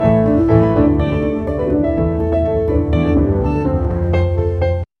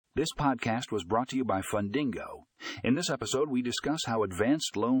This podcast was brought to you by Fundingo. In this episode, we discuss how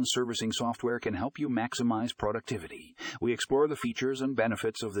advanced loan servicing software can help you maximize productivity. We explore the features and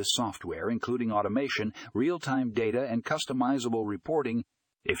benefits of this software, including automation, real-time data, and customizable reporting.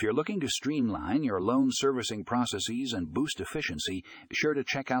 If you're looking to streamline your loan servicing processes and boost efficiency, be sure to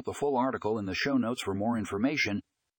check out the full article in the show notes for more information.